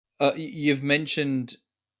You've mentioned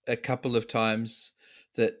a couple of times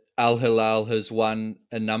that Al Hilal has won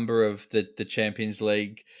a number of the Champions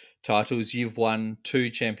League titles. You've won two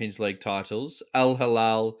Champions League titles. Al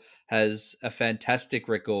Hilal has a fantastic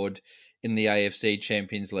record in the AFC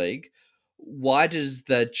Champions League. Why does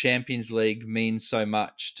the Champions League mean so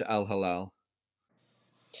much to Al Hilal?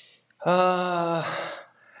 Uh,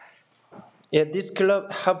 yeah, this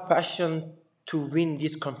club have passion to win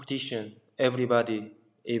this competition. Everybody,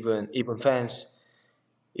 even fans,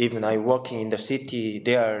 even I working in the city,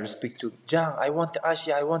 they are speak to Jang. I want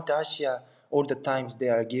Asia. I want Asia. All the times they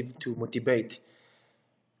are give to motivate.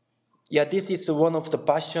 Yeah, this is one of the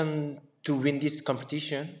passion to win this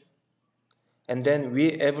competition. And then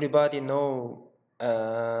we everybody know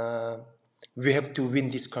we have to win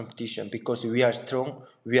this competition because we are strong,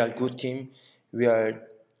 we are good team, we are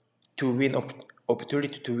to win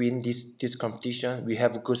opportunity to win this competition. We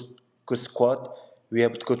have good squad, we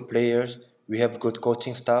have good players, we have good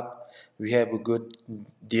coaching staff, we have a good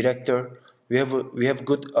director, we have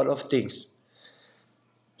good a lot of things.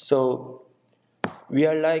 So we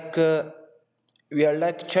are like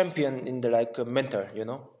champion in the like mentor,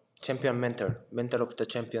 champion mentor of the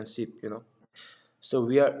championship, So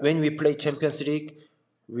we are when we play Champions League,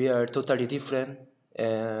 we are totally different.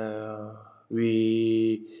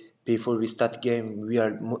 We before we start game, we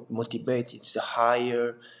are motivated, it's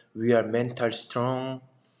higher. We are mental strong.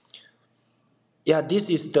 Yeah, this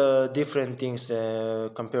is the different things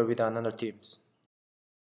compared with another teams.